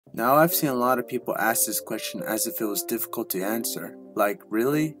Now I've seen a lot of people ask this question as if it was difficult to answer. Like,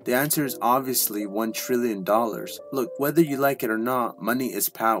 really? The answer is obviously $1 trillion. Look, whether you like it or not, money is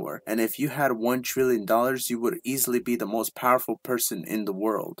power. And if you had $1 trillion, you would easily be the most powerful person in the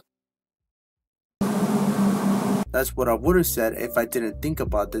world. That's what I would have said if I didn't think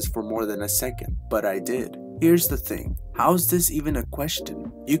about this for more than a second, but I did. Here's the thing, how is this even a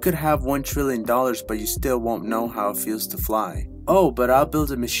question? You could have $1 trillion but you still won't know how it feels to fly. Oh, but I'll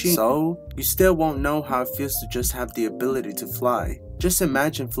build a machine. So? You still won't know how it feels to just have the ability to fly. Just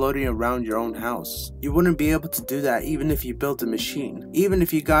imagine floating around your own house. You wouldn't be able to do that even if you built a machine. Even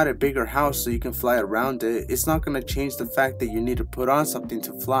if you got a bigger house so you can fly around it, it's not going to change the fact that you need to put on something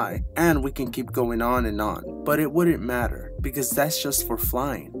to fly. And we can keep going on and on. But it wouldn't matter, because that's just for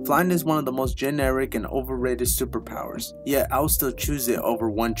flying. Flying is one of the most generic and overrated superpowers, yet I'll still choose it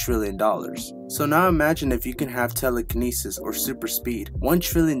over $1 trillion. So now imagine if you can have telekinesis or super speed. $1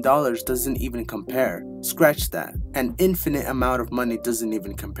 trillion doesn't even compare. Scratch that. An infinite amount of money doesn't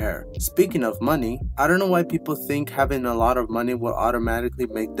even compare. Speaking of money, I don't know why people think having a lot of money will automatically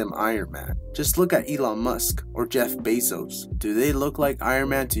make them Iron Man. Just look at Elon Musk or Jeff Bezos. Do they look like Iron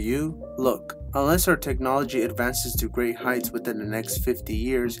Man to you? Look, unless our technology advances to great heights within the next 50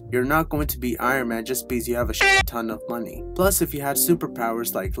 years, you're not going to be Iron Man just because you have a shit ton of money. Plus, if you had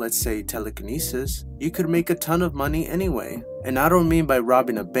superpowers like, let's say, telekinesis, you could make a ton of money anyway. And I don't mean by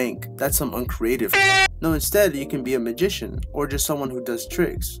robbing a bank, that's some uncreative. No, instead you can be a magician, or just someone who does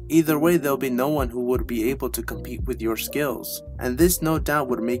tricks. Either way, there'll be no one who would be able to compete with your skills. And this no doubt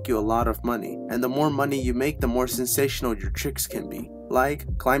would make you a lot of money. And the more money you make, the more sensational your tricks can be. Like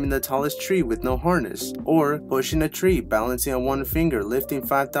climbing the tallest tree with no harness, or pushing a tree, balancing on one finger, lifting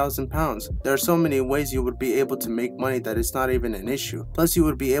 5,000 pounds. There are so many ways you would be able to make money that it's not even an issue. Plus, you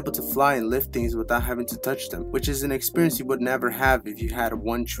would be able to fly and lift things without having to touch them, which is an experience you would never have if you had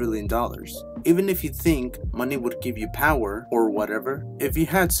 $1 trillion. Even if you think money would give you power or whatever, if you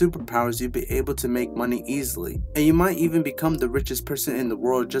had superpowers, you'd be able to make money easily. And you might even become the richest person in the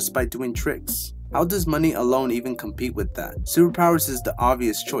world just by doing tricks. How does money alone even compete with that? Superpowers is the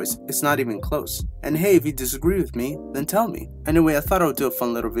obvious choice, it's not even close. And hey, if you disagree with me, then tell me. Anyway, I thought I would do a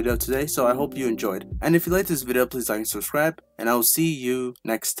fun little video today, so I hope you enjoyed. And if you liked this video, please like and subscribe, and I will see you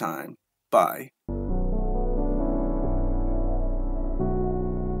next time. Bye.